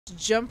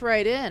just jump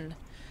right in.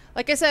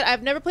 Like I said,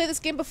 I've never played this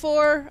game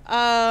before.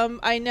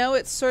 I know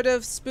it's sort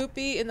of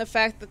spoopy in the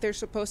fact that they're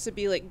supposed to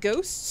be like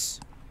ghosts.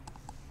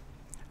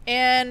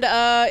 And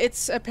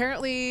it's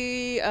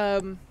apparently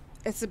it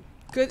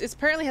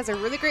apparently has a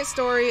really great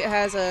story. It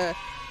has a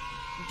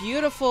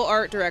beautiful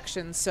art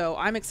direction, so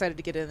I'm excited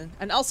to get in.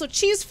 And also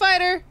Cheese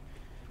Fighter,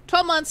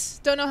 12 months,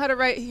 don't know how to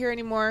write here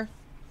anymore.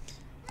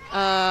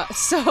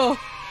 So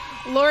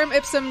Lorem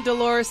ipsum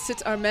dolores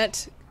sit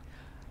arment.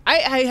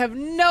 I have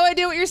no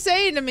idea what you're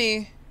saying to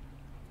me.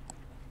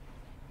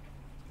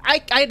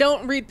 I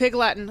don't read Pig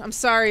Latin, I'm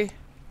sorry.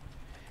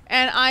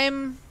 And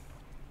I'm,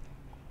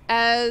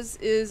 as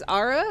is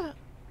Ara,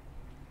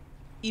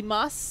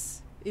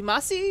 Imasi?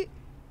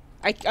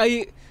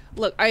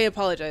 Look, I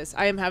apologize.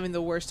 I am having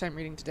the worst time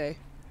reading today.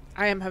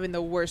 I am having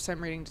the worst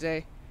time reading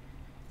today.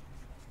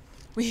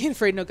 We ain't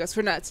afraid no ghosts.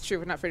 We're not. It's true.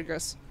 We're not afraid of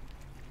ghosts.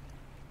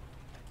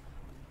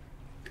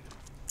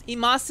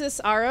 Imasis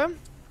Ara?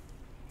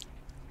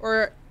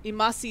 Or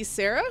Imasi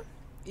Sarah?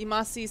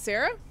 Imasi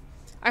Sarah?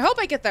 I hope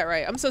I get that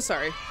right. I'm so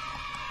sorry.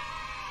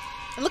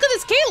 And look at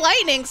this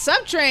K-Lightning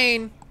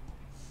Subtrain!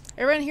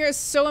 Everyone here is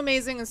so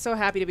amazing and so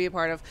happy to be a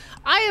part of.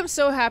 I am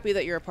so happy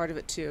that you're a part of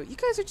it too. You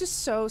guys are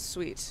just so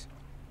sweet.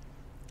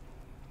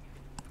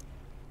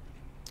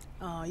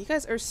 Oh, you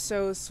guys are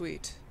so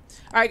sweet.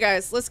 Alright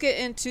guys, let's get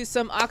into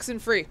some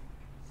Oxenfree.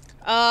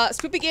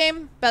 Spoopy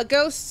game about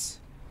ghosts.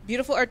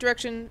 Beautiful art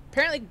direction.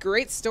 Apparently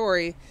great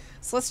story.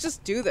 So let's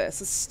just do this.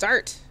 Let's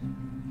start.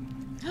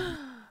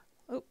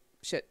 Oh,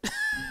 shit.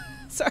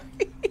 Sorry.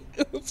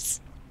 Oops.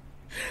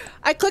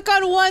 I click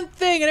on one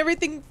thing and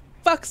everything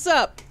fucks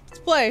up. Let's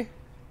play.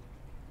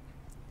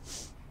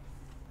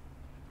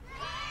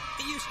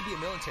 It used to be a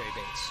military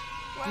base.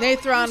 Well,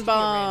 Nathron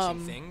Bomb.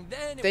 Thing,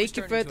 then it Thank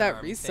you for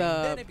that resub.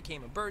 Then it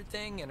became a bird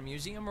thing and a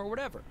museum or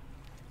whatever.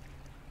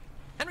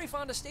 Henry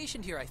Fonda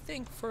stationed here, I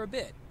think, for a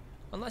bit.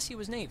 Unless he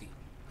was Navy.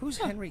 Who's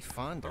Henry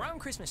Fonda? Around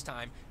Christmas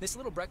time, this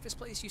little breakfast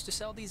place used to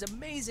sell these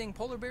amazing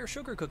polar bear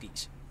sugar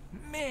cookies.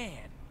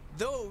 Man,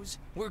 those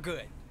were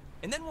good.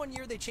 And then one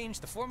year they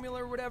changed the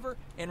formula or whatever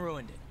and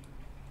ruined it.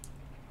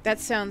 That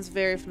sounds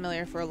very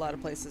familiar for a lot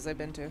of places I've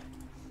been to.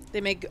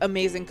 They make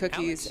amazing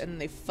cookies Alex? and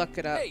they fuck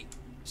it up. Hey,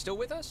 still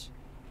with us?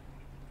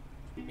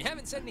 You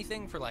haven't said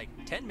anything for like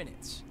 10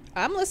 minutes.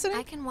 I'm listening.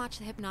 I can watch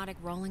the hypnotic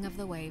rolling of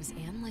the waves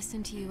and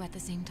listen to you at the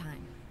same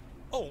time.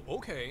 Oh,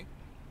 okay.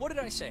 What did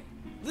I say?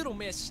 Little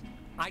miss,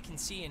 I can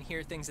see and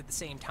hear things at the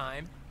same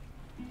time.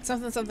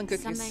 Something, something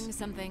cookies. Something,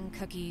 something,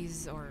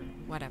 cookies, or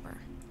whatever.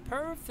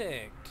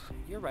 Perfect.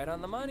 You're right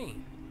on the money.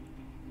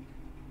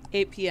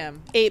 8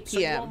 p.m. 8 So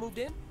you all p.m. moved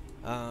in?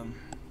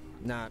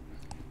 Not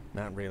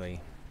really.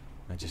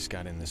 I just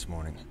got in this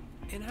morning.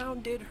 And how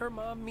did her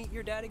mom meet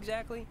your dad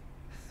exactly?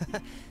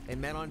 They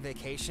met on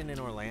vacation in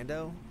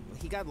Orlando.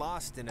 He got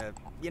lost in a...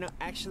 You know,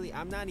 actually,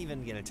 I'm not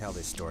even gonna tell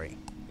this story.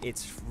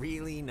 It's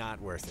really not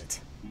worth it.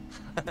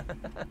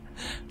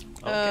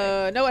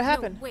 Okay. No, what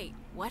happened? No, wait,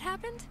 what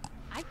happened?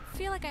 I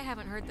feel like I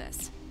haven't heard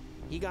this.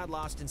 He got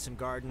lost in some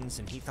gardens,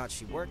 and he thought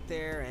she worked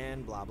there,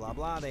 and blah, blah,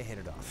 blah. They hit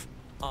it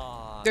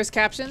off. There's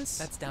captions?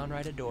 That's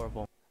downright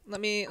adorable. Let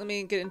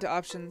me get into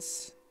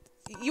options.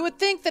 You would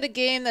think that a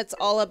game that's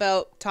all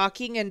about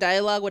talking and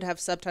dialogue would have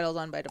subtitles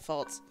on by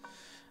default.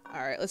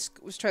 All right, let's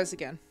try this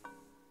again.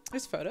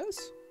 There's photos.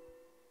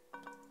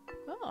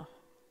 Oh,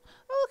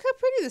 look how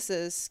pretty this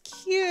is.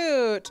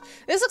 Cute.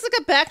 This looks like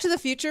a Back to the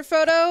Future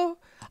photo.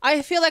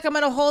 I feel like I'm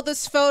gonna hold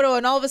this photo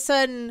and all of a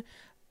sudden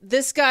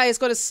this guy is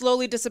going to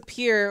slowly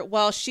disappear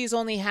while she's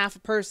only half a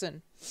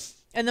person.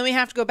 And then we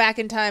have to go back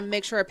in time and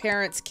make sure our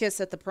parents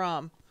kiss at the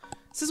prom.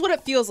 This is what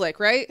it feels like,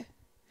 right?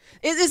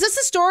 Is this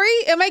the story?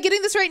 Am I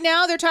getting this right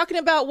now? They're talking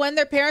about when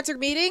their parents are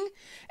meeting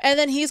and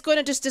then he's going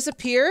to just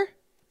disappear?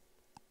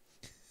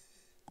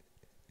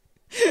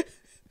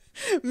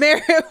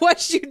 Merritt,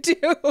 what'd you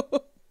do?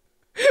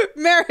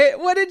 Merritt,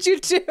 what did you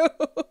do?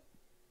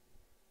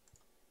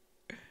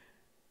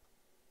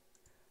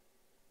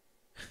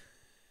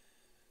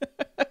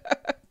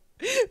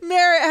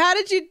 Merritt, how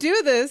did you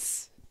do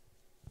this?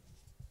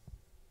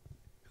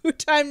 Who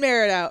timed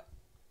Merritt out?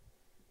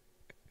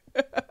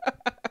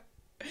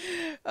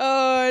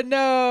 Oh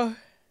no.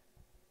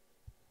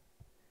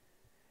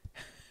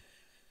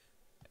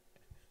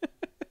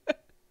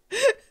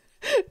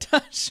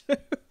 Tosh.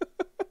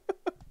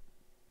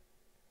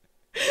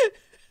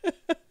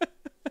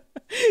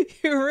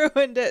 You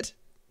ruined it.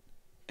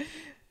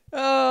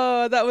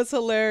 Oh, that was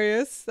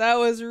hilarious. That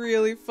was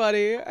really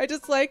funny. I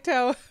just liked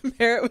how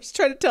Merritt was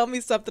trying to tell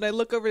me something. I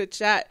look over to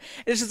chat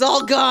and it's just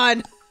all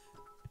gone.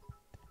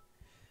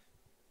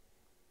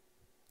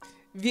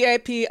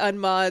 VIP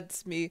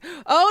unmods me.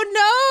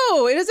 Oh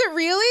no! Is it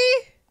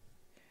really?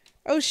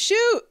 Oh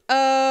shoot.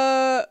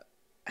 How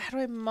do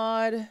I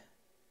mod?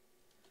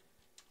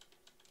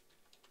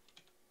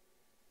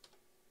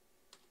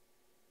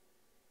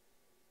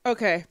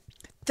 Okay.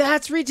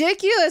 That's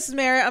ridiculous,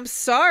 Merritt. I'm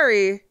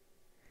sorry.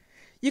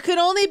 You can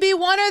only be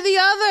one or the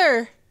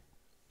other.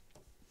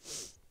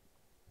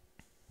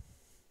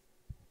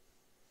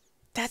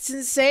 That's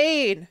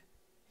insane.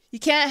 You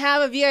can't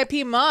have a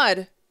VIP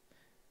mod.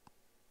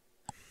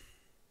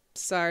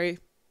 Sorry.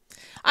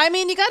 I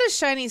mean, you got a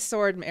shiny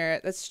sword,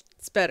 Merritt. It's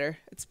better.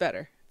 It's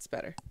better. It's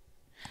better.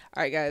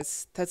 All right,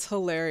 guys. That's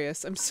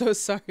hilarious. I'm so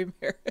sorry,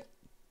 Merritt.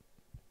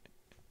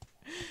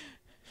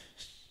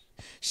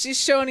 She's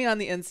shony on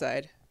the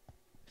inside.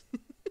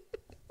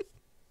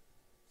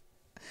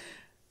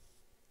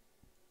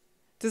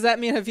 Does that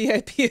mean a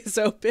VIP is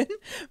open?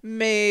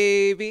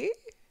 Maybe.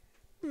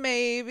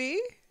 Maybe.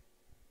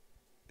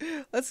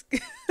 Let's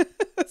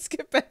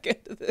get back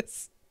into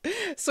this.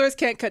 Swords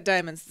can't cut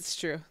diamonds. It's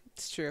true.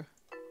 It's true.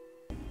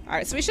 All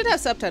right, so we should have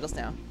subtitles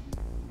now.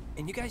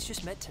 And you guys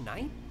just met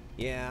tonight?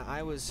 Yeah,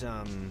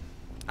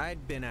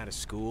 I'd been out of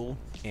school,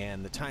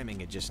 and the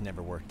timing had just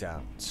never worked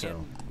out, so...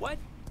 And what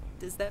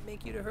does that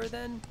make you to her,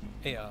 then?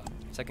 A,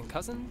 second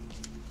cousin?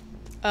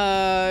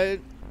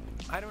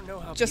 I don't know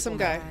how just some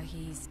guy.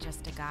 He's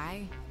just a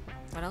guy.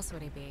 What else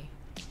would he be?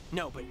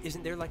 No, but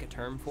isn't there, like, a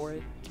term for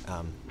it?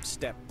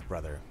 Step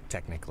brother,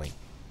 technically.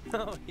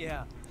 Oh,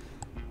 yeah.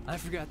 I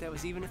forgot that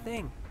was even a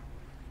thing.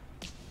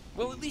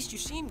 Well, at least you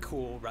seem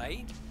cool,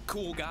 right?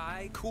 Cool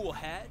guy, cool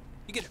hat.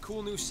 You get a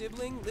cool new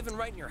sibling living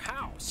right in your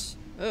house.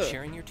 Ugh.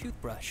 Sharing your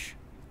toothbrush.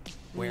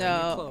 Wearing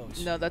your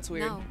clothes. No, that's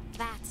weird. No,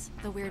 that's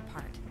the weird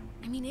part.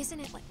 I mean, isn't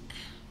it like...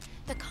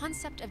 The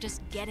concept of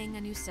just getting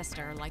a new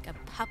sister like a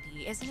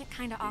puppy, isn't it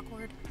kind of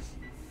awkward?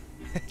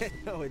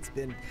 No, it's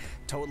been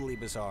totally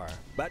bizarre.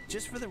 But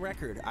just for the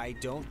record, I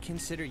don't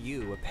consider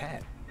you a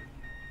pet.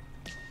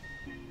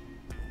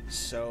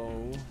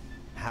 So,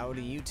 how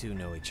do you two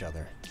know each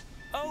other?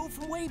 Oh,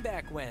 from way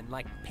back when,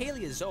 like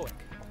Paleozoic,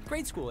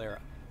 grade school era.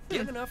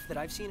 Young enough that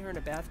I've seen her in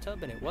a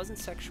bathtub and it wasn't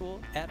sexual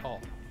at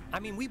all. I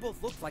mean, we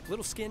both looked like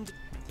little skinned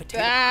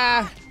potatoes.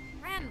 Ah!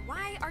 Ren,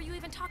 why are you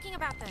even talking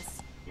about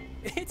this?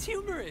 It's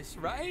humorous,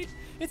 right?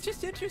 It's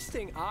just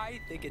interesting. I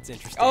think it's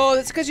interesting. Oh,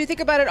 that's because you think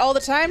about it all the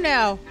time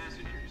now.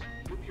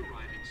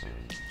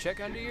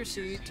 Check under your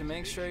seat to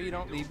make sure you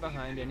don't leave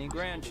behind any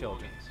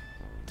grandchildren.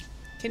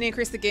 Can you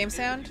increase the game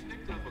sound?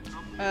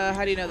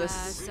 How do you know this?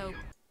 So...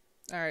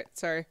 All right,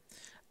 sorry.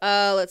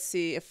 Let's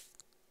see if...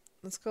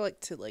 Let's go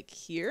to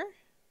here.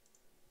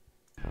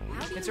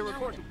 How do It's you a know?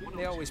 recording.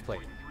 They always play.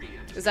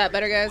 Is that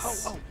better,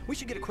 guys? Oh, we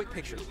should get a quick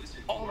picture.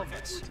 All of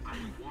us.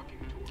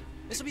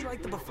 This will be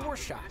like the before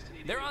shot.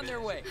 They're on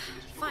their way.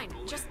 Fine,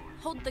 just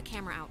hold the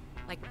camera out,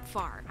 like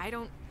far. I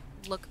don't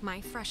look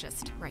my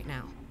freshest right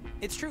now.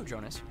 It's true,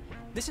 Jonas.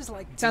 This is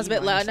like Sounds a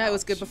bit loud now. It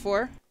was good Alex.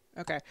 before.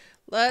 Okay.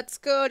 Let's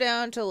go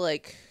down to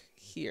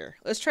here.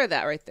 Let's try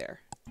that right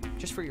there.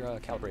 Just for your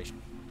calibration.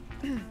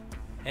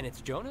 And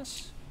it's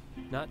Jonas,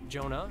 not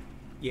Jonah.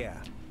 Yeah,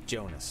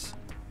 Jonas.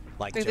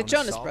 Like Like the Jonas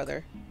Jonas Salk?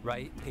 brother.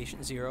 Right?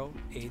 Patient zero,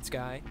 AIDS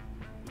guy.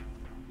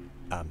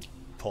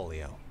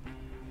 Polio.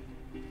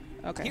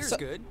 Okay. Here's so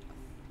good.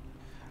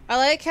 I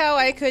like how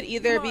I could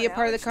either Come be a on,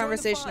 part Alex, of the join the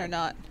conversation or fun.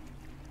 not.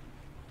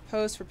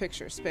 Pose for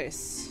picture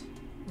space.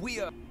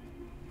 We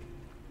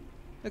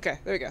Okay,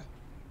 there we go.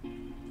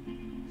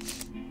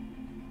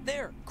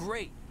 there,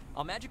 great.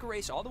 I'll magic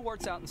erase all the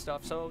warts out and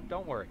stuff, so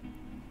don't worry.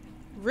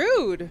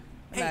 Rude.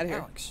 I'm Hey, out of here.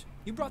 Alex,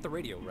 you brought the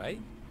radio, right?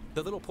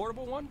 The little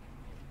portable one?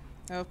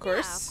 Oh, of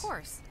course. Yeah, of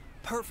course.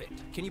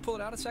 Perfect. Can you pull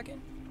it out a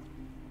second?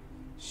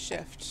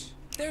 Shift.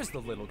 There's the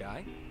little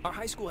guy. Our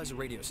high school has a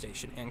radio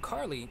station, and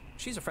Carly,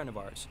 she's a friend of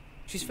ours.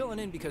 She's filling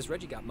in because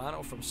Reggie got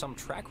mono from some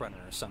track runner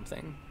or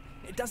something.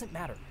 It doesn't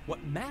matter.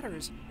 What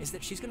matters is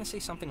that she's gonna say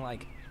something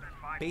like,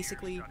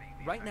 basically,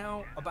 right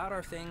now, about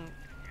our thing.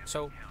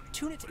 So,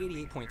 tune it to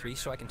 88.3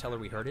 so I can tell her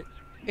we heard it.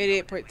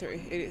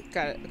 88.3.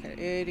 Got it. Okay.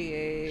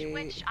 88.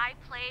 Which I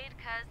played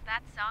because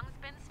that song's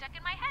been stuck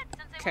in my head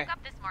since I Okay. woke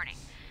up this morning.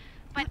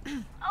 But,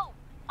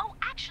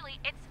 actually,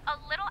 it's a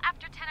little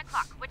after 10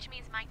 o'clock, which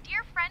means my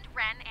dear friend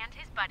Ren and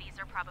his buddies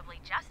are probably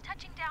just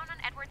touching down on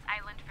Edwards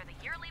Island for the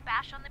yearly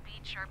bash on the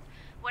beach, or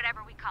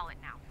whatever we call it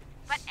now.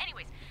 But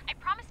anyways, I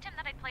promised him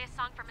that I'd play a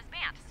song from his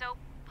band, so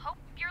hope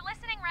you're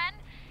listening, Ren.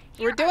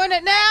 Here We're are doing the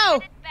it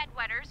now! Red-headed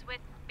bedwetters with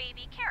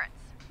baby carrots.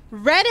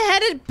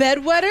 Red-headed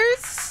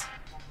bedwetters?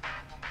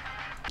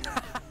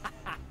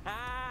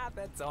 Ah,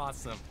 that's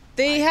awesome.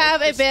 They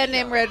have a band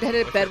named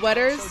Red-headed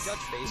Bedwetters. So Judge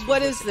Face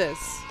What was is listening.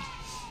 this?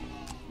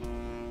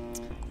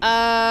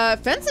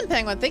 Fence and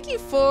Penguin, thank you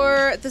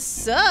for the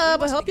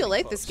sub. I hope you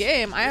like this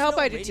game. I There's hope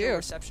no I do radio too.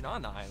 reception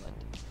on the island.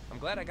 I'm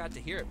glad I got to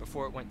hear it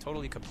before it went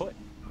totally kaput.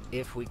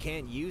 If we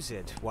can't use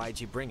it, why'd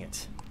you bring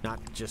it? Not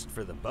just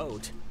for the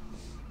boat.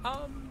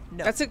 No.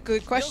 That's a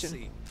good question.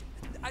 You'll see.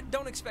 I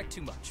don't expect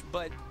too much,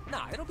 but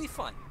nah, it'll be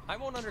fun. I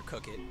won't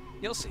undercook it.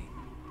 You'll see.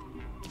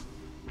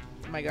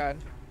 Oh my god.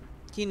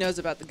 He knows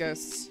about the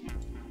ghosts.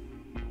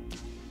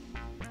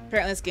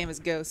 Apparently this game is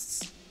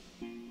ghosts.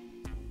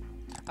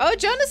 Oh,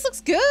 Jonas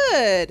looks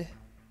good.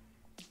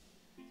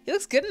 He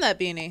looks good in that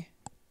beanie.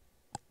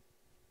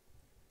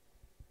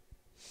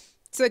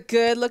 It's a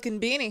good looking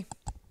beanie.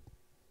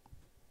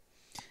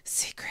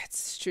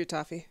 Secrets. True,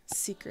 Toffee.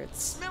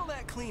 Secrets. Smell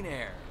that clean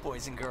air,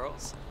 boys and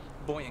girls.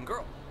 Boy and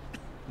girl.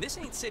 This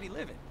ain't city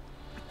living.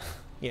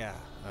 Yeah,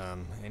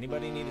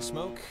 anybody need a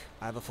smoke?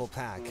 I have a full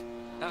pack.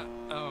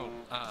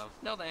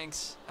 No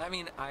thanks. I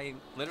mean, I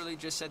literally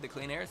just said the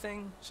clean air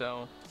thing,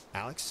 so...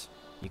 Alex?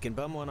 You can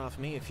bum one off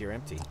me if you're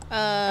empty.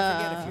 I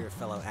forget if you're a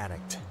fellow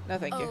addict. No,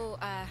 thank you. Oh,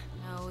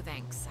 no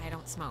thanks. I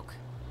don't smoke.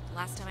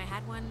 Last time I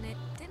had one, it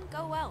didn't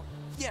go well.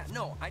 Yeah,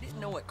 no, I didn't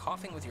know what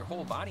coughing with your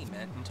whole body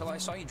meant until I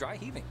saw you dry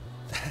heaving.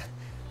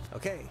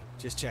 Okay,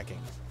 just checking.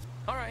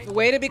 All right.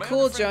 Way to be my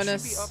cool, other friend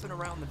Jonas. Should be up and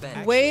around the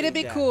bend. Way Actually, to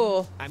be Dad,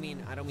 cool. I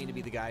mean, I don't mean to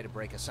be the guy to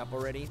break us up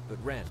already,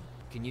 but Ren,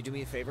 can you do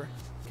me a favor?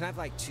 Can I have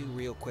like 2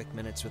 real quick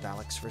minutes with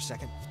Alex for a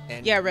second?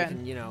 And Yeah, you Ren.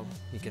 can,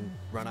 you can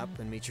run up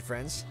and meet your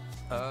friends.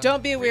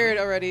 Don't be weird really?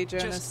 already,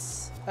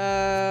 Jonas.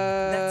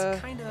 That's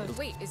kind of.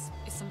 Wait, is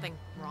something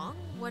wrong?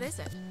 What is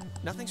it?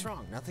 Nothing's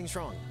wrong. Nothing's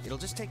wrong. It'll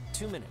just take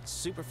 2 minutes,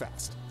 super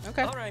fast.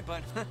 Okay. All right,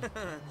 bud.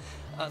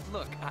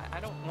 Look, I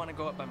don't want to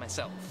go up by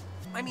myself.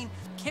 I mean,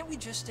 can't we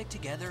just stick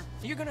together?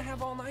 You're gonna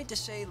have all night to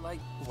say, like,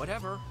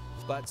 whatever.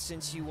 But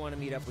since you want to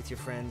meet up with your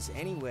friends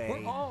anyway...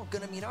 We're all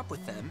gonna meet up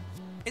with them.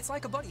 It's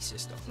like a buddy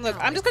system. Look,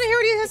 No, I'm just gonna hear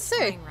what he has to it's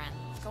say. fine, Ren.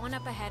 Going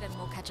up ahead and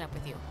we'll catch up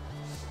with you.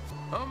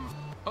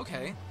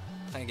 Okay,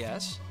 I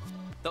guess.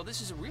 Though this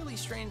is a really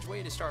strange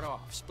way to start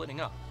off, splitting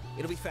up.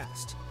 It'll be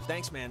fast.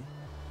 Thanks, man.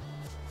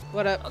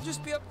 What up? I'll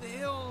just be up the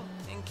hill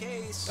in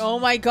case. Oh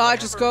my god,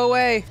 just Whatever. go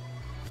away.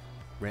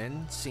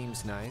 Ren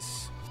seems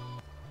nice.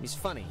 He's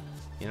funny,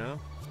 you know?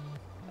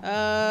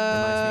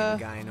 Reminds me of a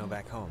guy I know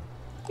back home.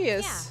 He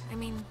is. Yeah, I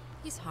mean,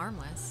 he's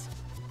harmless.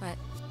 But,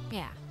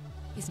 yeah,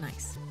 he's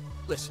nice.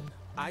 Listen,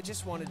 I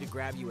just wanted to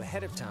grab you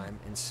ahead of time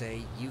and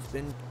say you've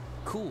been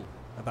cool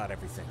about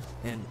everything.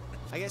 And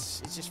I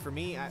guess it's just for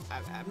me,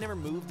 I've never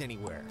moved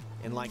anywhere.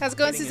 And like How's it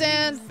going, getting a new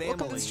Suzanne? Welcome to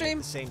the family stream.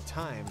 At the same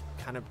time,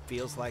 kind of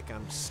feels like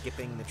I'm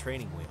skipping the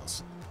training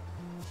wheels.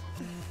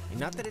 And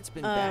not that it's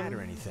been bad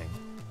or anything.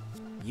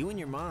 You and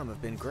your mom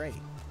have been great.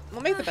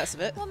 We'll make the best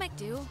of it. We'll make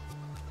do.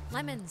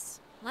 Lemons.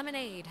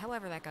 Lemonade,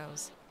 however that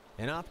goes.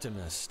 An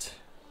optimist.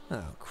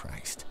 Oh,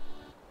 Christ.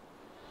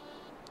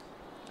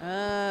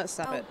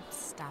 Stop Oh, it.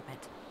 stop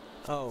it.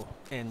 Oh,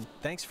 and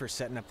thanks for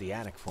setting up the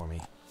attic for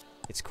me.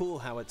 It's cool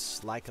how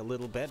it's like a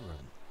little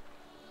bedroom.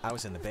 I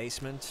was in the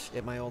basement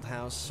at my old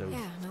house, so...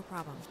 Yeah, no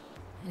problem.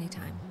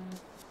 Anytime.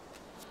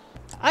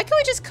 I like how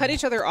we just cut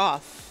each other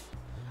off.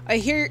 I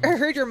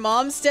heard your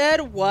mom's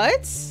dead.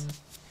 What?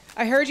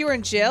 I heard you were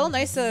in jail.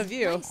 Nice of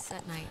you. Nice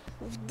at night,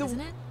 The-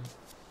 isn't it?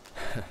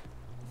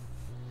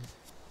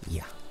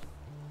 Yeah.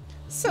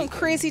 Some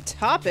crazy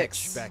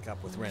topics. Back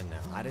up with Ren now.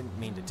 I didn't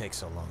mean to take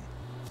so long.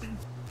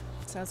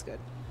 Sounds good.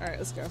 All right,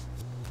 let's go.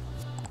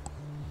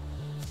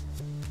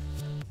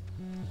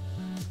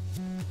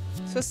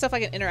 So stuff I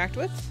can interact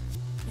with?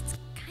 It's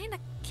kind of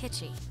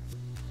kitschy,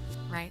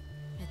 right?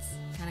 It's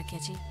kind of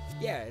kitschy.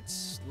 Yeah,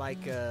 it's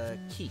like a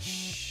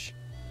quiche.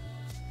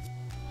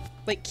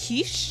 Like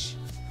quiche?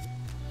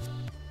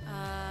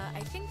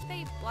 I think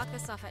they block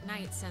this off at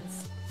night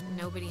since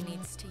nobody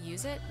needs to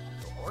use it.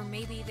 Or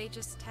maybe they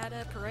just had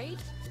a parade?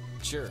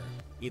 Sure.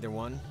 Either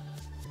one.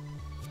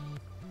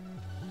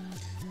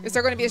 Is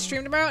there going to be a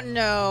stream tomorrow?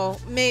 No,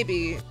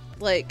 maybe.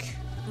 Like,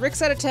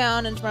 Rick's out of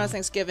town and tomorrow's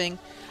Thanksgiving.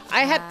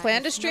 I had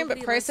planned to if stream, but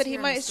nobody Price lives said he here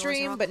and the might stores are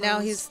stream, all but now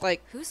closed, he's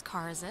like, whose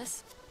car is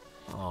this?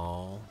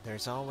 Oh,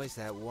 there's always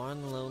that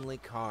one lonely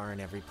car in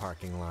every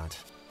parking lot.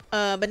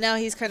 but now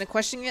he's kind of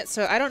questioning it,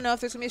 so I don't know if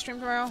there's going to be a stream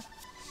tomorrow.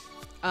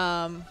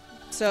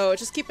 So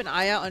just keep an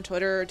eye out on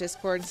Twitter,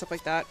 Discord, and stuff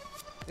like that.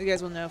 You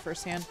guys will know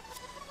firsthand.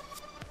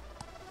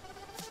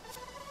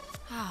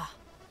 Ah,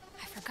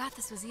 I forgot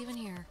this was even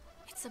here.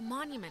 It's a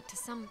monument to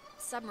some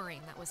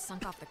submarine that was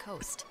sunk off the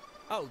coast.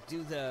 Oh,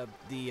 do the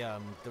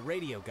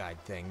radio guide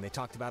thing they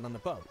talked about on the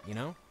boat, you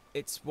know?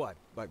 It's what,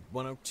 like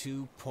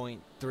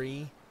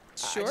 102.3?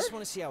 Sure. I just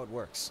want to see how it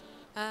works.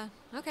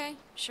 Okay,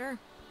 sure.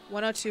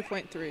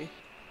 102.3.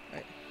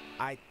 Right.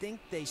 I think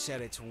they said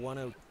it's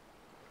 10...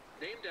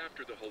 Named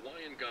after the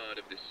Hawaiian god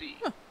of the sea,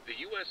 the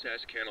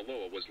USS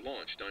Kanaloa was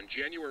launched on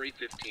January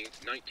 15,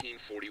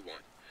 1941,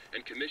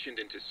 and commissioned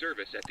into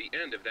service at the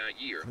end of that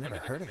year. I've never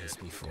under the heard of command this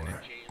before.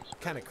 Lieutenant James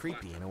Kind of Earl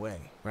creepy Blackburn. in a way,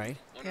 right?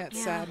 On Yeah, it's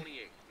October sad.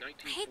 28,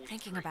 I hate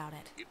thinking 1943, about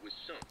it. it was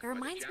sunk It by the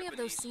reminds me of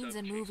those Japanese scenes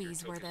in subchaser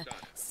movies where the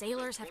Tokusatsu,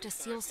 sailors have to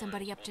 25 seal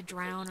somebody miles up to off the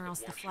drown coast or of else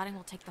the Washington, flooding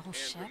will take the whole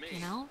and ship, you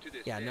remains know? to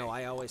this Yeah, no, day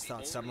I always the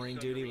thought only submarine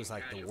duty was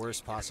like the casualty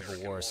worst in possible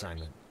American war wars.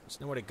 assignment. There's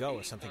nowhere to go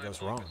if something 85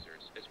 goes wrong.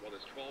 officers, as well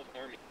as 12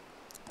 Army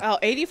Oh,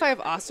 85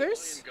 the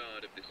Ossers? Hawaiian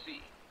god of the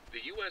sea, the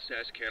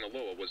USS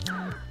Kanaloa was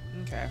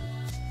Okay.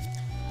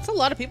 It's a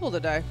lot of people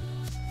to die.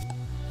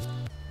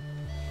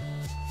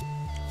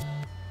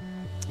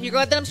 You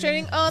glad that I'm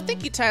streaming? Oh,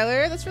 thank you,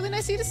 Tyler. That's really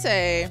nice of you to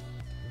say.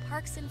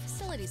 Parks and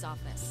Facilities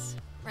Office.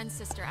 Ren's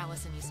sister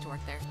Allison used to work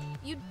there.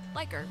 You'd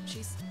like her.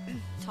 She's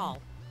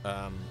tall.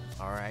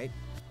 Alright.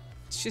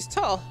 She's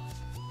tall.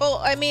 Well,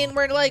 I mean,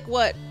 we're like,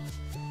 what?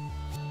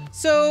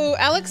 So,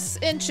 Alex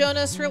and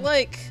Jonas were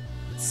like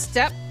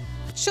step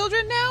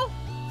children now?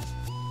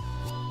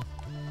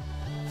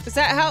 Is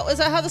that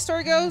how the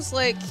story goes?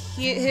 Like,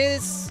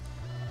 his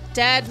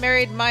dad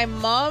married my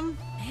mom?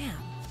 Man,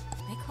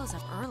 they close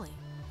up early.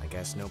 I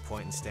guess no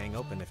point in staying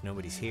open if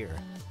nobody's here.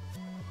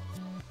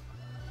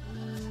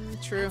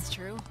 True. That's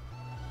true.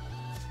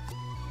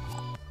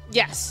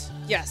 Yes,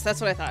 that's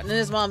what I thought. And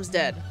his mom's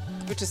dead,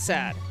 which is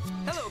sad.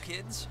 Hello,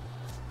 kids.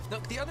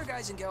 Look, the other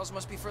guys and gals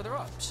must be further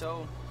up,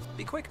 so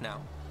be quick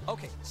now.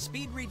 Okay,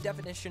 speed read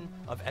definition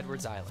of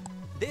Edwards Island.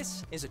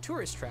 This is a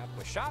tourist trap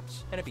with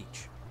shops and a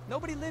beach.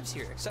 Nobody lives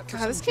here except for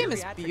God, some this game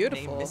is geriatric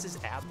beautiful. named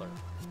Mrs. Adler.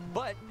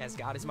 But, as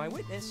God is my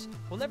witness,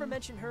 we'll never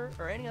mention her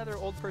or any other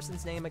old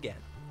person's name again.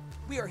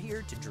 We are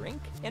here to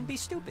drink and be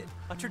stupid,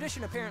 a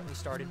tradition apparently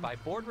started by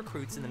bored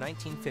recruits in the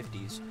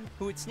 1950s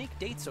who would sneak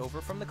dates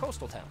over from the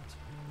coastal towns.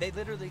 They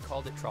literally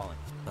called it trawling.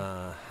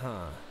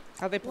 Uh-huh.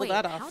 How'd they pull Wait,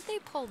 that off? how'd they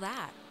pull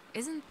that?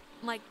 Isn't,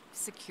 like,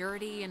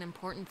 security an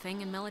important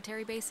thing in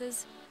military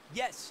bases?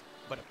 Yes,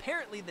 but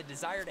apparently the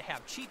desire to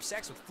have cheap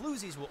sex with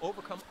floozies will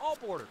overcome all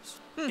borders.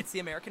 It's the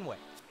American way.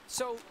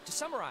 So, to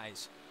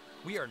summarize,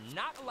 we are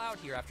not allowed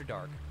here after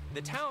dark.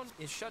 The town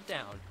is shut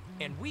down,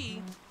 and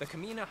we, the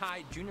Kamina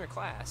High junior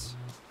class,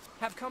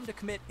 have come to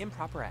commit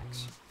improper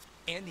acts.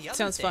 And the other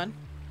Sounds thing fun.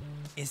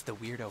 is the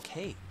Weirdo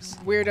Caves.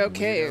 Weirdo Weirdo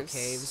caves.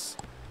 caves.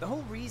 The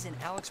whole reason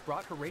Alex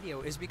brought her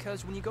radio is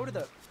because when you go to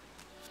the...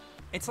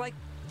 It's like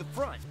the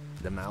front.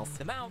 The mouth.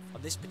 The mouth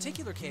of this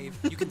particular cave,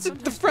 you can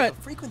sometimes front. pick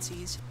up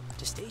frequencies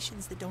to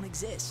stations that don't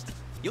exist.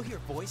 You'll hear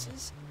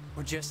voices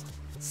or just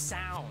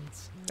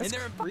sounds. That's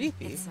and they're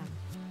creepy.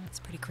 It's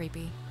pretty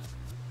creepy.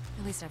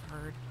 At least I've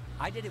heard.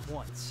 I did it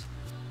once.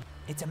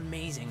 It's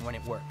amazing when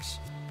it works.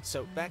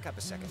 So, back up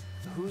a second.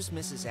 Who's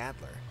Mrs.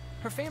 Adler?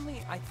 Her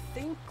family, I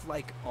think,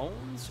 like,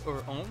 owns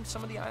or owned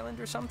some of the island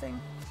or something.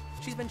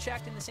 She's been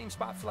shacked in the same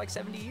spot for like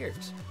 70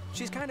 years.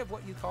 She's kind of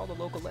what you call the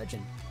local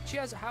legend. She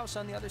has a house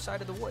on the other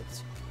side of the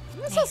woods.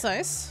 That sounds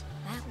nice.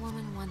 That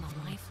woman won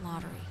the life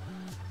lottery.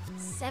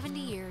 70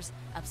 years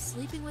of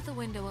sleeping with the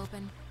window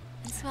open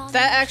and smelling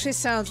That the actually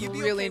ocean. sounds You'd be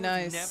really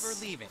okay with nice.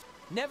 Never leaving.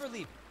 Never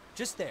leaving.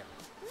 Just there.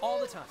 All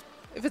the time.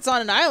 If it's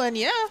on an island,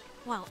 yeah.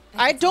 Well, if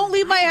I it's don't on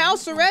leave an my island,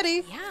 house then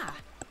already. Yeah.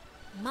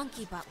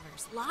 Monkey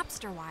butlers,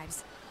 lobster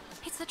wives.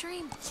 It's the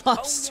dream.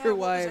 Lobster oh, yeah, what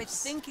was I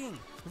wives. thinking?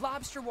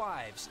 Lobster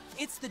wives.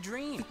 It's the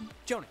dream.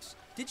 Jonas,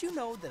 did you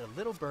know that a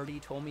little birdie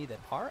told me that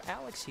our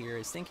Alex here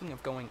is thinking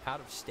of going out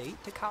of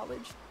state to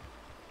college?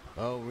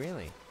 Oh,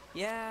 really?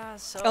 Yeah,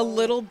 so... A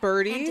little And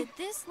birdie? did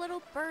this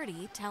little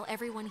birdie tell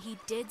everyone he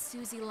did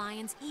Susie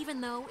Lyons,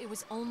 even though it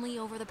was only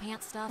over the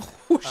pants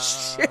stuff? Oh,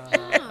 shit.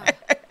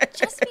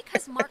 Just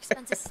because Mark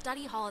spends a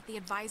study hall at the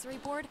advisory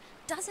board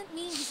doesn't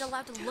mean he's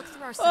allowed to look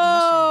through our submissions.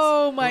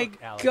 Oh my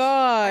Look, Alex,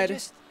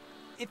 god.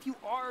 If you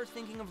are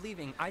thinking of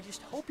leaving, I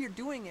just hope you're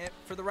doing it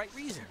for the right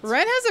reasons.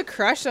 Ren has a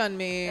crush on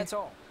me. That's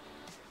all.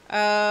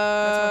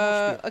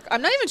 Look,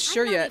 I'm not even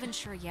sure I'm yet. not even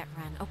sure yet,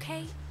 Ren,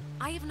 okay?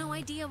 I have no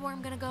idea where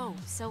I'm gonna go,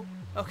 so...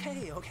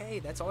 Okay,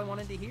 that's all I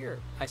wanted to hear.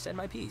 I said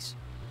my piece.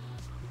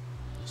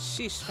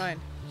 Sheesh, fine.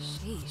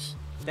 Sheesh.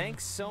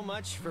 Thanks so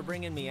much for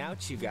bringing me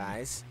out, you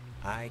guys.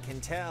 I can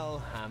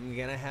tell I'm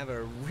gonna have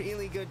a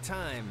really good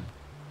time.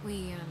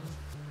 We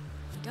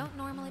don't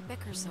normally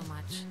bicker so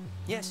much.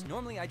 Yes,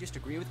 normally I just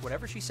agree with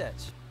whatever she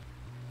says.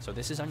 So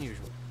this is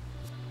unusual.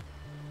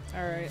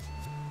 Alright.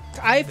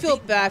 I The feel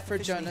beaten bad path for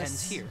officially Jonas.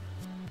 ends here.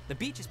 The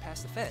beach is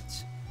past the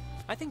fence.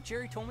 I think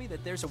Jerry told me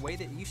that there's a way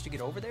that you used to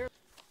get over there.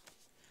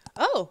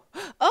 Oh.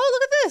 Oh,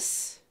 look at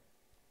this.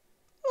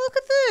 Look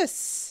at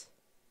this.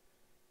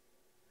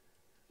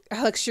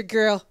 Alex, your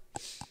girl.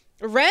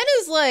 Ren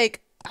is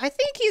like, I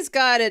think he's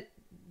got it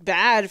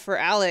bad for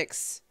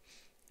Alex.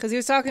 Because he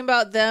was talking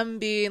about them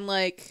being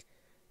like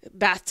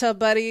bathtub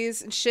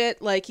buddies and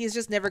shit. Like, he's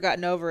just never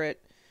gotten over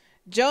it.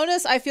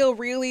 Jonas, I feel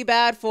really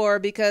bad for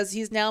because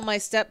he's now my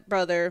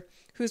stepbrother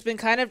who's been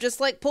kind of just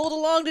like pulled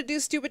along to do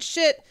stupid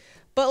shit.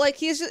 But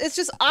like, it's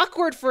just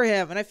awkward for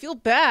him and I feel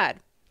bad.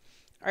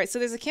 All right, so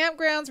there's a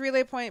campgrounds,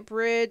 Relay Point,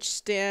 Bridge,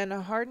 Stan,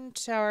 Hardin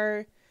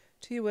Tower,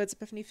 Two Woods,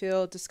 Epiphany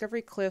Field,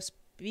 Discovery Cliffs,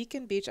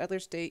 Beacon Beach, Adler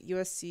State,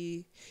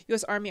 USC,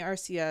 U.S. Army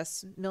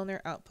RCS,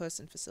 Milner Outposts,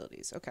 and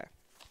Facilities. Okay.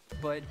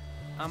 But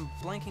I'm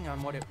blanking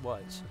on what it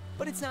was.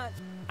 But it's not,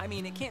 I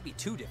mean, it can't be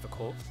too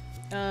difficult.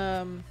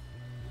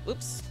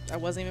 Oops. I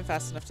wasn't even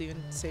fast enough to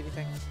even say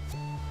anything.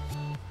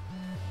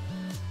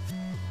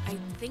 I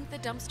think the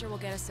dumpster will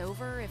get us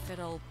over if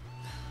it'll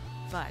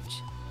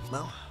budge.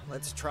 Well,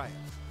 let's try it.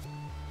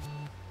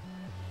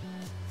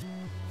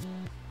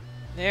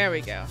 There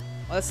we go.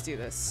 Let's do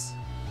this.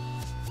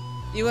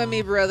 You and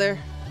me, brother.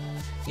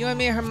 You and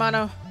me,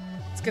 hermano.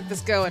 Let's get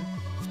this going.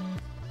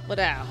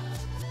 Ladow.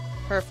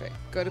 Perfect.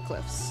 Go to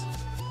cliffs.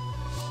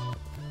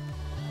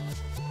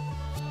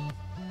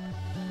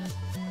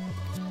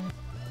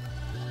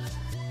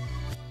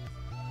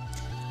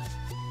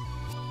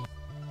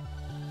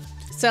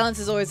 Silence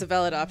is always a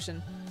valid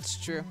option. It's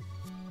true.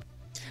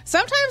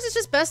 Sometimes it's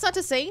just best not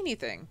to say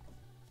anything.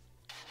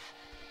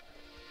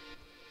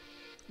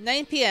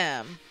 9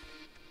 p.m.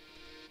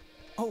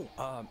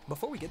 Oh,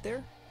 before we get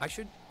there, I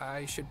should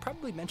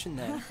probably mention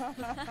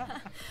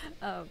that.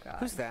 Oh god.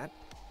 Who's that?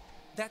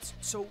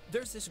 So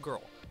there's this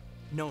girl,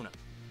 Nona.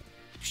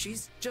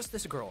 She's just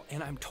this girl,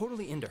 and I'm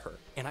totally into her,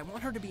 and I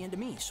want her to be into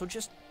me. So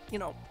just,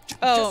 Oh,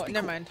 just be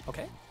never cool, mind.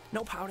 Okay?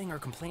 No pouting or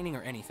complaining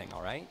or anything,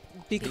 all right?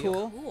 Be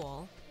cool.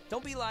 Cool.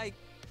 Don't be like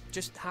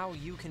just how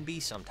you can be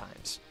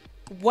sometimes.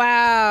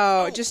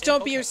 Wow. Oh, Just and-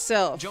 don't be okay,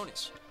 yourself.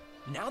 Jonas,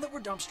 now that we're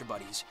dumpster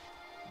buddies,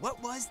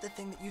 what was the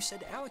thing that you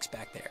said to Alex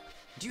back there?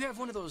 Do you have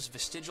one of those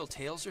vestigial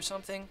tales or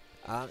something?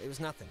 It was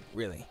nothing,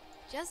 really.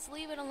 Just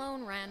leave it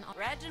alone, Ren.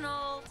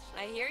 Reginald,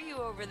 I hear you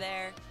over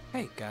there.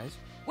 Hey, guys.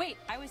 Wait,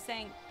 I was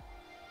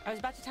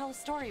about to tell a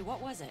story.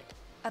 What was it?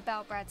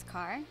 About Brad's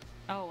car?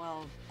 Oh,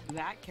 well,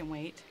 that can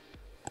wait.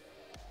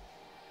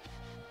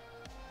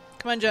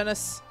 Come on,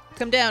 Jonas.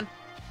 Come down.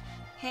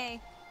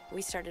 Hey.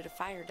 We started a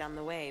fire down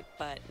the way,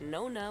 but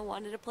Nona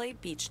wanted to play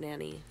beach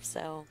nanny,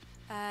 so...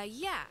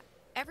 Yeah.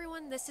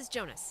 Everyone, this is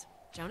Jonas.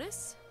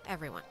 Jonas?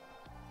 Everyone.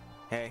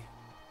 Hey,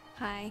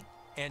 Hi.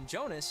 And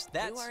Jonas,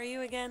 that's... Who are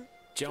you again?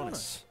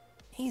 Jonas.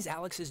 He's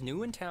Alex's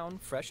new in town,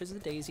 fresh as a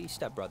daisy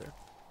stepbrother.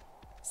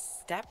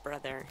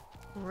 Stepbrother.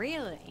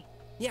 Really?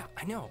 Yeah,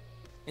 I know.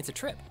 It's a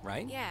trip,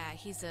 right? Yeah,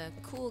 he's a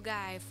cool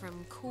guy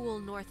from cool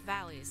North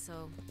Valley,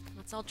 so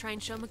let's all try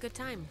and show him a good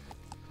time.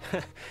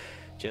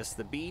 Just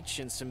the beach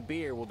and some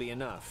beer will be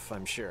enough,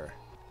 I'm sure.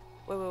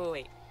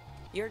 Wait.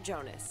 You're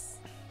Jonas.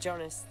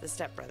 Jonas, the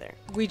stepbrother.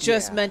 We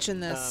just Yeah,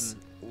 mentioned this.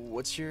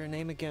 What's your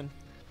name again?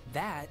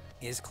 That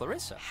is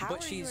Clarissa. How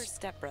but are she's... you her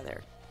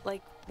stepbrother?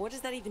 Like, what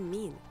does that even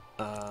mean?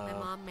 My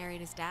mom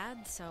married his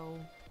dad, so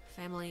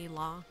family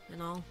law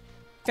and all.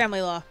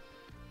 Family law.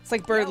 It's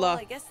like bird Yeah, law. well,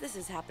 I guess this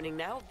is happening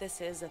now.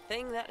 This is a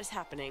thing that is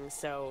happening,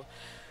 so...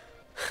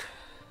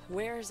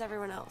 Where's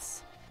everyone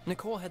else?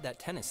 Nicole had that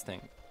tennis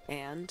thing.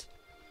 And?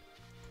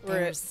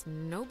 There's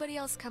nobody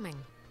else coming.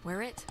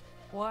 We're it.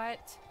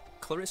 What?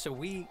 Clarissa,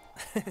 we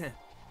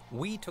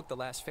took the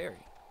last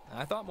ferry.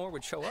 I thought more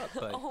would show up,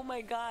 but... Oh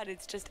my god,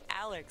 it's just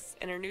Alex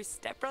and her new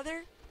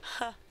stepbrother?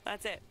 Huh,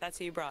 that's it. That's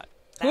who you brought.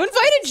 Who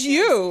invited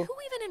you? Who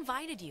even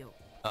invited you?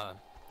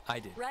 I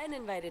did. Ren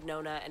invited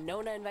Nona, and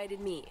Nona invited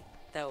me.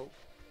 Though,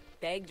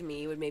 begged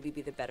me would maybe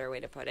be the better way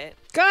to put it.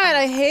 God,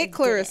 I hate did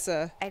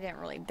Clarissa. I didn't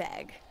really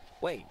beg.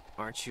 Wait,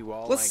 aren't you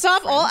all Let's like,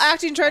 stop all friends?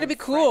 acting trying to be I'm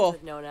friends cool.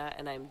 with Nona,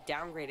 and I'm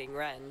downgrading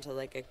Ren to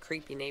like a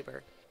creepy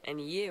neighbor. And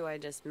you, I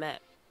just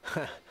met.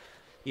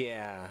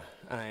 Yeah,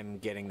 I'm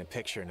getting the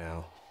picture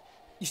now.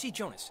 You see,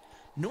 Jonas,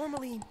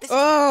 normally this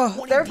Oh,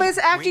 wouldn't be everybody's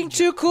acting outrageous,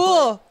 too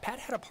cool. but Pat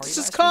had a party Let's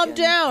just last calm weekend,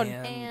 down.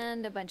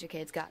 And a bunch of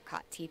kids got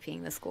caught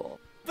TPing the school.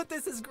 But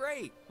this is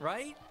great,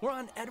 right? We're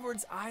on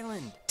Edwards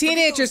Island.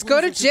 Teenagers, Forget those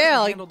go to losers who couldn't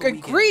jail. handle the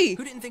weekend. Agree.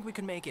 Who didn't think we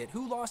could make it?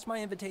 Who lost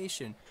my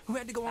invitation? Who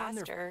had to go on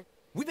there? Faster.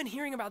 We've been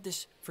hearing about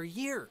this for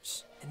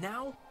years, and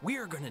now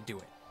we're gonna do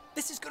it.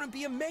 This is gonna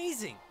be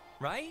amazing,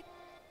 right?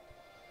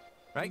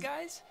 Right,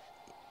 guys?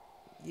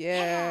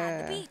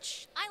 Yeah. The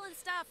beach. Island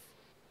stuff.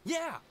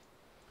 Yeah.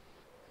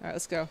 All right,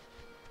 let's go.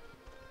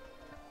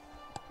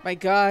 My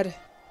God.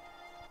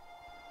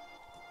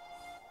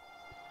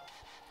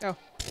 Oh.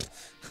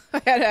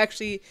 I had to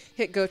actually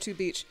hit go to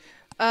beach.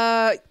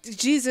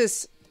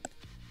 Jesus.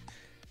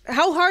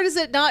 How hard is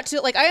it not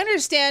to, like, I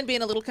understand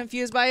being a little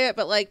confused by it,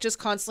 but, like, just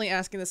constantly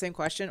asking the same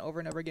question over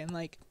and over again,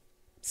 like,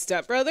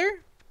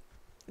 stepbrother?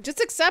 Just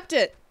accept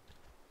it.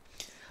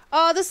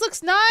 Oh, this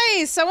looks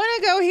nice. I want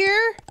to go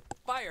here.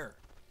 Fire.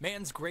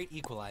 Man's great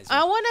equalizer.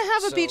 I want to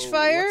have a beach So,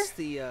 fire.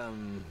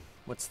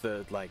 what's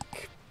the,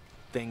 like,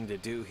 thing to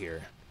do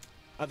here?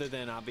 Other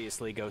than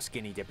obviously go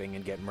skinny dipping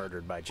and get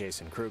murdered by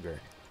Jason Kruger.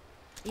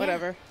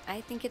 Whatever. Yeah,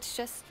 I think it's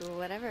just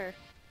whatever.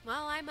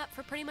 Well, I'm up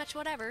for pretty much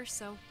whatever,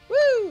 so.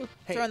 Woo!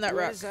 Hey, Throw on that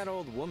where rock. does that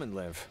old woman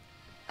live?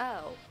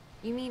 Oh,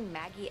 you mean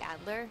Maggie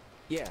Adler?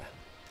 Yeah.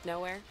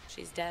 Nowhere.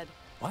 She's dead.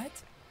 What?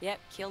 Yep,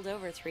 keeled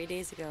over 3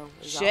 days ago.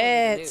 It was all over the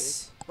Shit.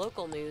 news.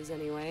 Local news,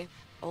 anyway.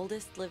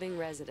 Oldest living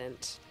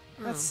resident.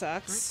 That That's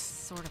sucks.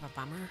 sort of a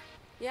bummer.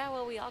 Yeah,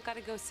 well, we all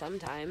gotta go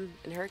sometime.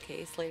 In her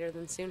case, later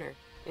than sooner.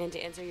 And to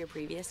answer your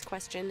previous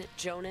question,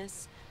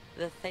 Jonas,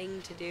 the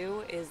thing to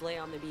do is lay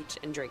on the beach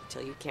and drink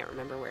till you can't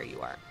remember where you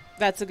are.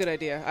 That's a good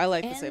idea. I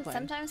like the And same plan.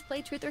 sometimes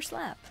play truth or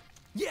slap.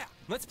 Yeah,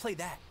 let's play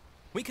that.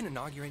 We can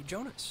inaugurate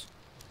Jonas.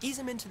 Ease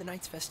him into the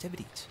night's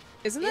festivities.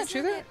 Isn't that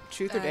Isn't it,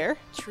 truth or dare?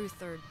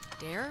 Truth or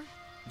dare?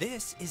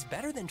 This is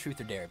better than truth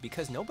or dare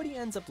because nobody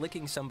ends up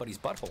licking somebody's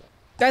butthole.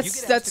 That's- You get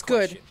asked that's a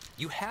good. question.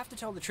 You have to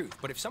tell the truth,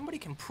 but if somebody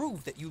can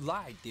prove that you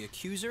lied, the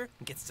accuser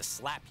gets to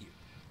slap you.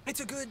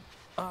 It's a good,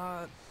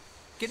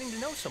 getting to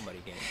know somebody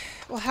game.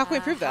 Well, how can we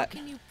prove that? How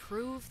can you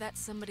prove that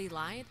somebody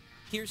lied?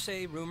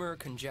 Hearsay, rumor,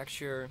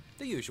 conjecture,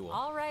 the usual.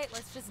 All right,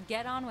 let's just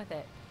get on with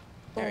it.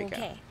 There you go.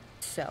 Okay,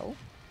 so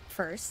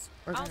first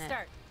we're I'll gonna.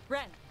 start.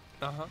 Ren,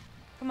 Uh-huh.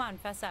 come on,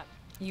 fess up.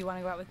 You want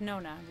to go out with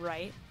Nona,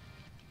 right?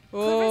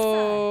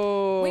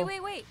 Oh,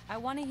 Wait. I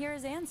want to hear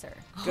his answer.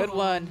 good Oh,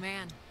 one.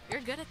 Man, you're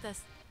good at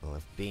this. Well,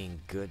 if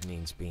being good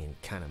means being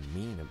kind of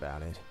mean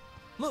about it.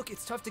 Look,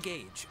 it's tough to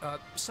gauge.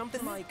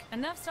 Something like...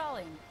 Enough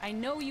stalling. I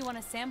know you want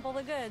to sample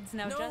the goods.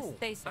 Now No, just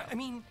say so. I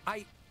mean,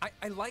 I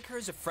like her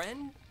as a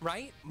friend,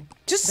 right?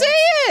 Just say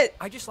it.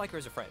 I just like her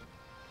as a friend.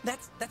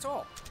 That's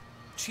all.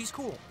 She's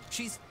cool.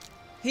 She's...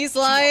 He's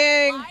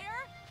lying. Liar!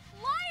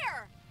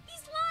 Liar!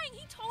 He's lying.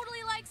 He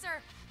totally likes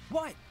her.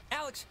 What?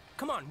 Alex,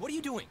 come on, what are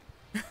you doing?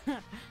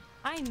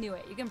 I knew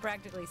it. You can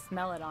practically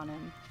smell it on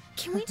him.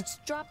 Can we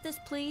just drop this,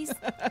 please?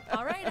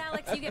 All right,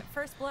 Alex, you get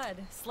first blood.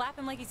 Slap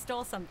him like he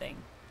stole something.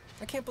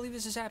 I can't believe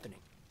this is happening.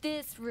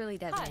 This really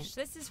doesn't. Hush,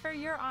 this is for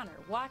your honor.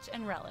 Watch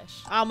and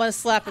relish. I'm gonna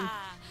slap him.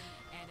 Ah,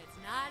 and it's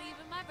not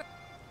even my birthday.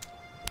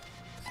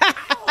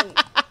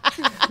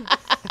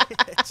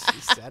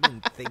 Jeez, I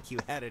didn't think you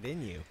had it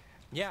in you.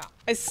 Yeah.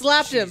 I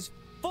slapped him. She's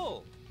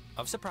full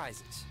of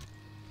surprises.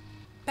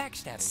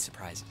 Backstabbing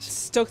surprises.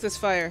 Stoke this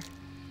fire.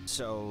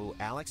 So,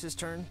 Alex's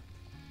turn?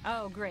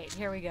 Oh, great.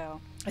 Here we go.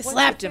 I What's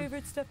slapped your him.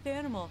 favorite stuffed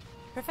animal?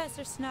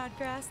 Professor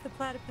Snodgrass, the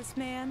platypus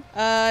man?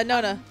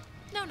 Nona.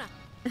 No, no.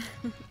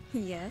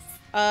 Yes.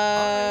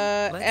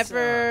 Let's, make it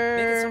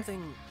Ever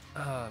something.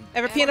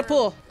 ever pee in a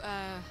pool?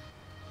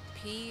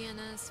 Pee in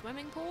a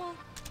swimming pool?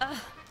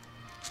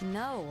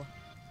 No.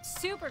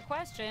 Super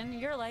question.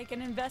 You're like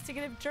an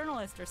investigative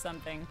journalist or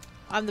something.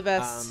 I'm the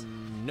best.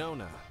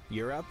 Nona,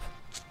 you're up?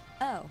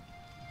 Oh.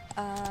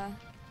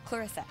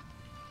 Clarissa.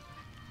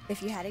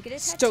 If you had to get a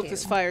tattoo, Stoke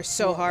this fire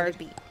so what would hard. it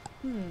be?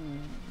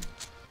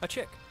 A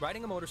chick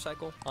riding a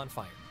motorcycle on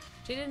fire.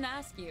 She didn't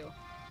ask you.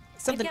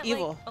 Something I'd get,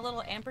 evil. Like, a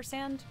little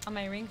ampersand on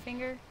my ring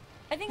finger.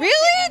 I think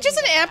Really? Just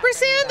an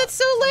ampersand? That's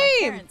so My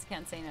lame. parents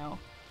can't say no.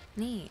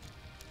 Neat.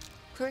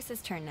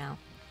 Clarissa's turn now.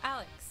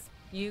 Alex,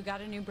 you got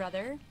a new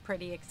brother.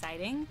 Pretty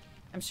exciting.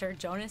 I'm sure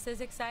Jonas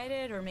is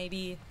excited, or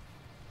maybe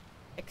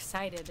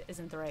excited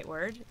isn't the right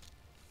word.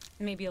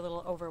 Maybe a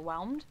little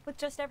overwhelmed with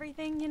just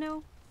everything, you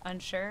know?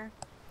 Unsure.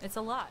 It's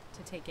a lot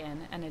to take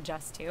in and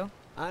adjust to.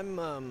 I'm,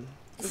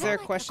 Is Is there a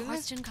like question? A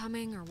question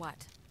coming or what?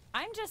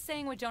 I'm just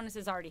saying what Jonas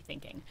is already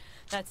thinking.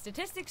 That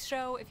statistics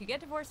show if you get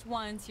divorced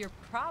once, you're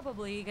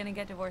probably gonna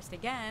get divorced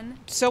again.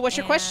 So what's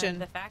your And question?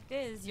 The fact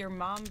is, your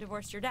mom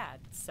divorced your dad.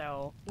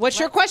 So What's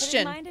your let's put question?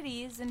 his mind at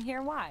ease and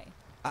hear why.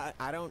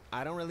 I don't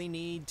really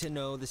need to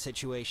know the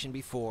situation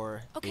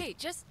before. Okay,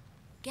 just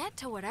get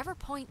to whatever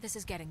point this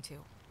is getting to.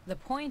 The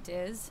point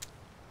is,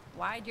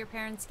 why'd your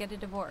parents get a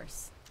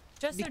divorce?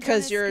 Just so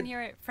Because Jonas you're can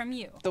hear it from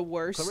you. The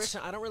worst.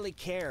 Clarissa, I don't really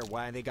care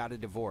why they got a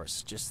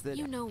divorce. Just that.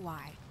 You know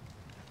why.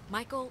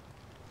 Michael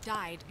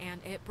died,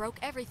 and it broke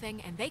everything,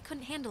 and they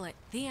couldn't handle it.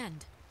 The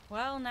end.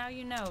 Well, now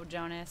you know,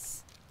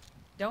 Jonas.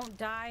 Don't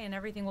die and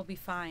everything will be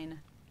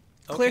fine.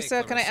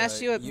 Clarissa, can I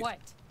ask you a... What?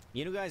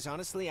 You know, guys,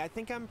 honestly, I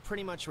think I'm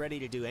pretty much ready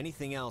to do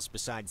anything else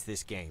besides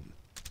this game.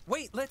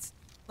 Wait, let's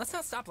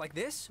not stop like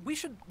this. We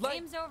should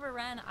Game's over,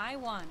 Ren. I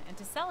won. And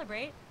to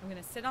celebrate, I'm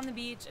gonna sit on the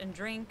beach and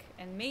drink,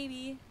 and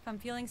maybe, if I'm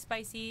feeling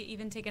spicy,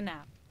 even take a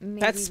nap.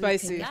 Maybe That's we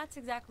spicy. could- That's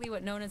exactly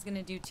what Nona's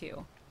gonna do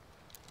too.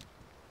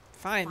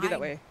 Fine, be that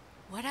way.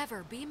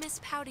 Whatever. Be Miss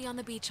Pouty on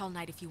the beach all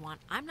night if you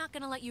want. I'm not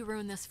gonna let you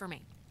ruin this for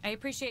me. I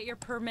appreciate your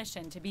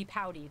permission to be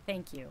pouty.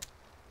 Thank you.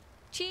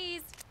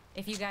 Cheese.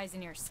 If you guys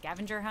in your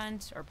scavenger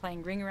hunt or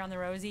playing Ring Around the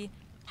Rosie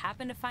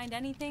happen to find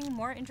anything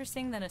more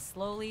interesting than a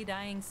slowly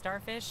dying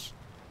starfish,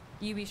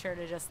 you be sure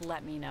to just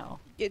let me know.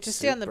 Yeah, just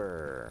stay on the...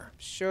 Super.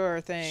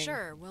 Sure thing.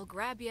 Sure, we'll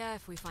grab ya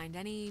if we find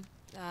any,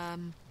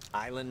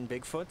 Island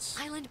Bigfoots?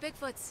 island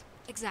Bigfoots.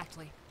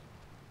 Exactly.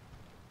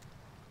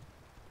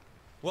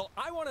 Well,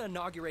 I want to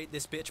inaugurate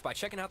this bitch by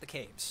checking out the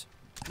caves.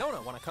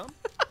 Nona, want to come?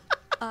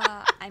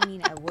 I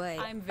mean, I would.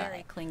 I'm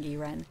very clingy,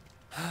 Ren.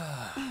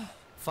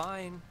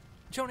 Fine.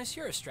 Jonas,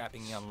 you're a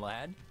strapping young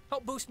lad.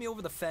 Help boost me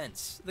over the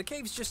fence. The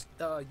cave's just,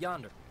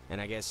 yonder. And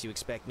I guess you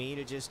expect me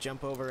to just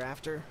jump over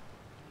after?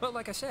 Well,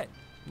 like I said,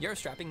 you're a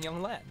strapping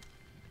young lad.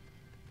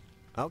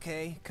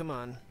 Okay, come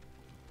on.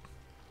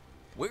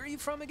 Where are you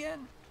from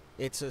again?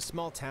 It's a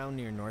small town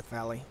near North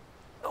Valley.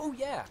 Oh,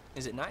 yeah.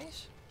 Is it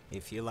nice?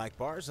 If you like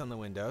bars on the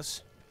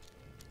windows.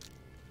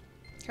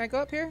 Can I go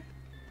up here?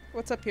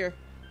 What's up here?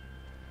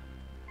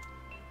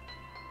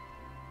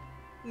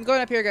 I'm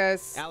going up here,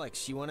 guys.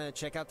 Alex, you want to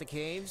check out the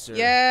caves? Or?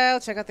 Yeah, I'll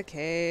check out the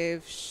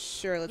cave.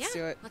 Sure, let's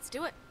do it. Let's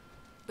do it.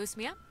 Boost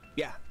me up.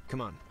 Yeah,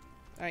 come on.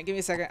 All right, give me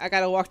a second. I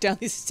gotta walk down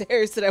these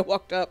stairs that I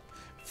walked up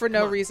for no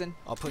Come on. reason.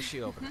 I'll push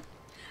you over.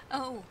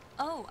 Oh,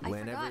 I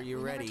Whenever forgot. you're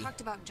we ready. never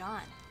talked about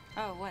John.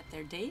 Oh, what,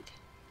 their date?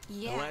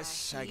 Yeah.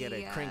 Unless I get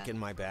a crink in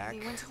my back,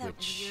 They went to that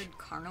which weird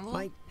carnival.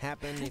 might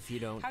happen if you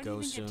don't How do go you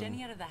even soon. get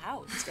Jenny out of the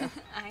house?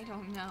 I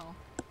don't know.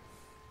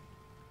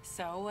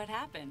 So what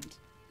happened?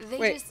 They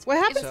Wait, just, what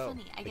happened? It was So,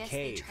 funny. I the guess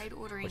cave. they tried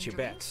ordering What's your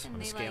drinks bet? and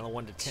On a they, scale like, of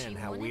 1 to 10, she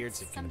how wanted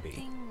weird's it gonna be?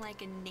 something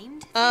like a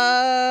named thing.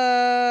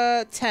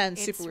 10.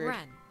 It's Super weird.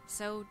 Ren,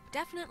 so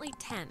definitely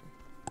 10.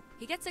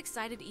 He gets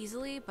excited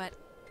easily, but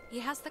he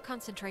has the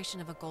concentration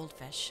of a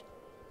goldfish.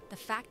 The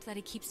fact that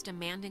he keeps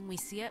demanding we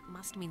see it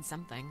must mean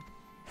something.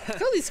 Look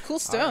at all these cool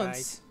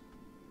stones.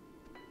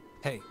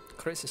 Hey,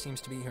 Carissa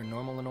seems to be her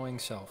normal annoying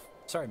self.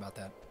 Sorry about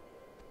that.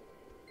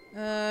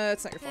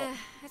 It's not your fault.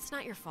 It's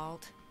not your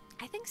fault.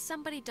 I think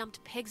somebody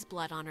dumped pig's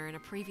blood on her in a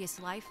previous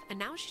life, and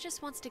now she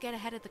just wants to get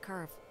ahead of the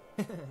curve.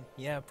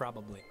 Yeah,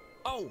 probably.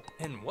 Oh,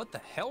 and what the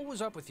hell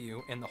was up with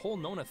you and the whole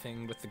Nona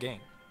thing with the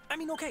game? I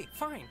mean, okay,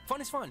 fine.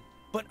 Fun is fun.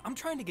 But I'm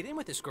trying to get in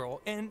with this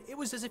girl, and it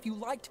was as if you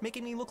liked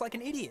making me look like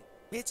an idiot.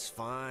 It's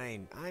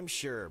fine, I'm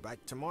sure. By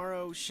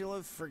tomorrow, she'll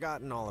have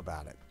forgotten all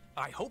about it.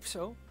 I hope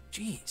so.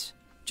 Jeez.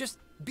 Just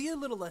be a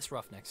little less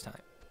rough next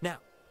time. Now,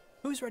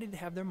 who's ready to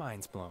have their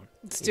minds blown?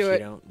 Let's If do you it.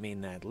 don't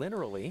mean that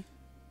literally,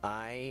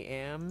 I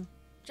am...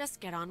 Just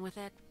get on with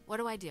it. What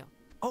do I do?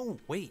 Oh,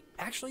 wait.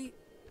 Actually,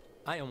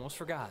 I almost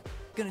forgot.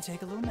 Gonna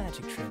take a little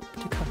magic trip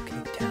to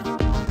Cupcake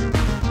Town.